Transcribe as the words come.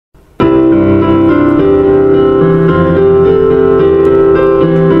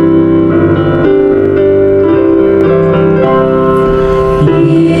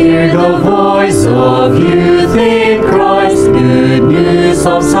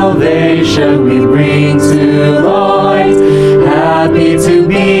salvation we bring to light. Happy to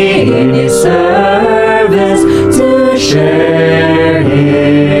be in His service, to share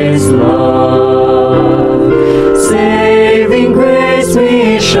His love. Saving grace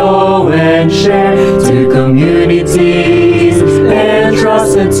we show and share to communities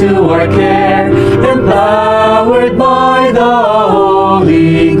entrusted to our care, empowered by the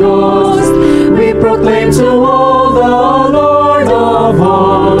Holy Ghost. We proclaim to all the Lord of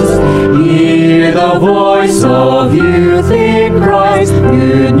hosts. Hear the voice of youth in Christ,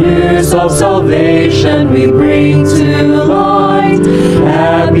 good news of salvation we bring to light.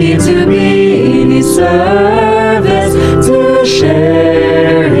 Happy to be in His service, to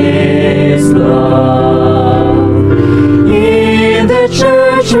share His love. In the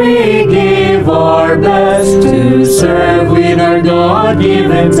church we give our best to serve with our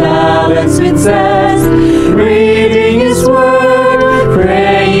God-given talents with zest, reading His word,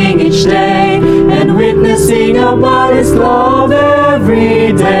 praying each day, and witnessing about His love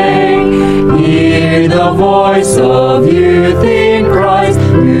every day. Hear the voice of youth in Christ,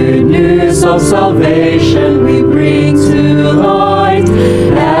 good news of salvation we bring to light.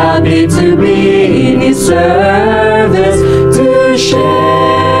 Happy to be in His service, to share